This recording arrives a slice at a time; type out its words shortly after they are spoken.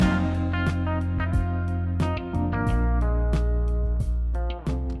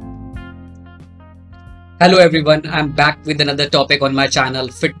Hello everyone, I'm back with another topic on my channel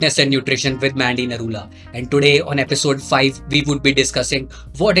Fitness and Nutrition with Mandy Narula. And today on episode 5, we would be discussing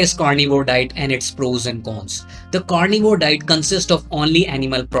what is carnivore diet and its pros and cons. The carnivore diet consists of only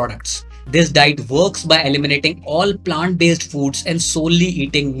animal products. This diet works by eliminating all plant-based foods and solely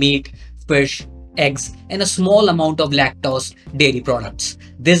eating meat, fish, eggs, and a small amount of lactose dairy products.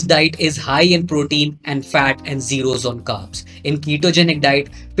 This diet is high in protein and fat and zeros on carbs. In ketogenic diet,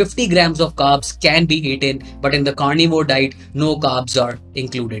 50 grams of carbs can be eaten, but in the carnivore diet, no carbs are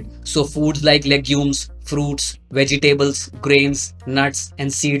included. So foods like legumes, fruits, vegetables, grains, nuts,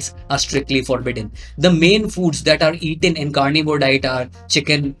 and seeds are strictly forbidden. The main foods that are eaten in carnivore diet are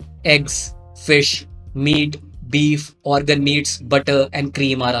chicken, eggs, fish, meat, beef, organ meats, butter, and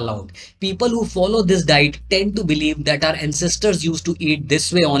cream are allowed. People who follow this diet tend to believe that our ancestors used to eat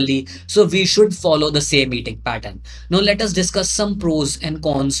this way only, so we should follow the same eating pattern. Now let us discuss some pros and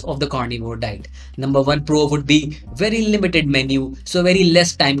cons of the carnivore diet. Number one pro would be very limited menu, so very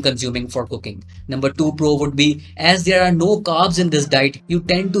less time consuming for cooking. Number two pro would be as there are no carbs in this diet, you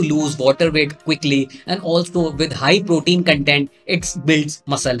tend to lose water weight quickly, and also with high protein content, it builds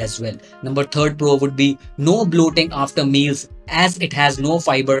muscle as well. Number third pro would be no bloating after meals as it has no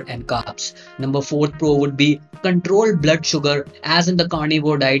fiber and carbs. Number fourth pro would be controlled blood sugar as in the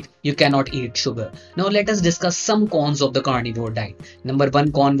carnivore diet you cannot eat sugar. Now let us discuss some cons of the carnivore diet. Number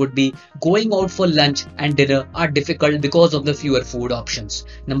one con would be going out for lunch and dinner are difficult because of the fewer food options.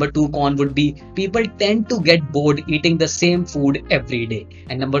 Number two con would be people tend to get bored eating the same food every day.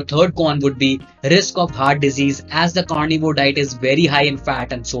 And number third con would be risk of heart disease as the carnivore diet is very high in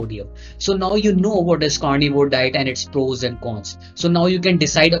fat and sodium. So now you know what is carnivore diet and its pros and cons. So now you can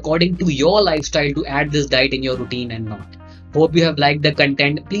decide according to your lifestyle to add this diet in your routine and not. Hope you have liked the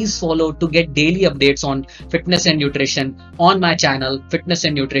content. Please follow to get daily updates on fitness and nutrition on my channel Fitness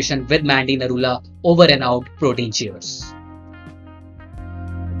and Nutrition with Mandy Narula. Over and out. Protein cheers.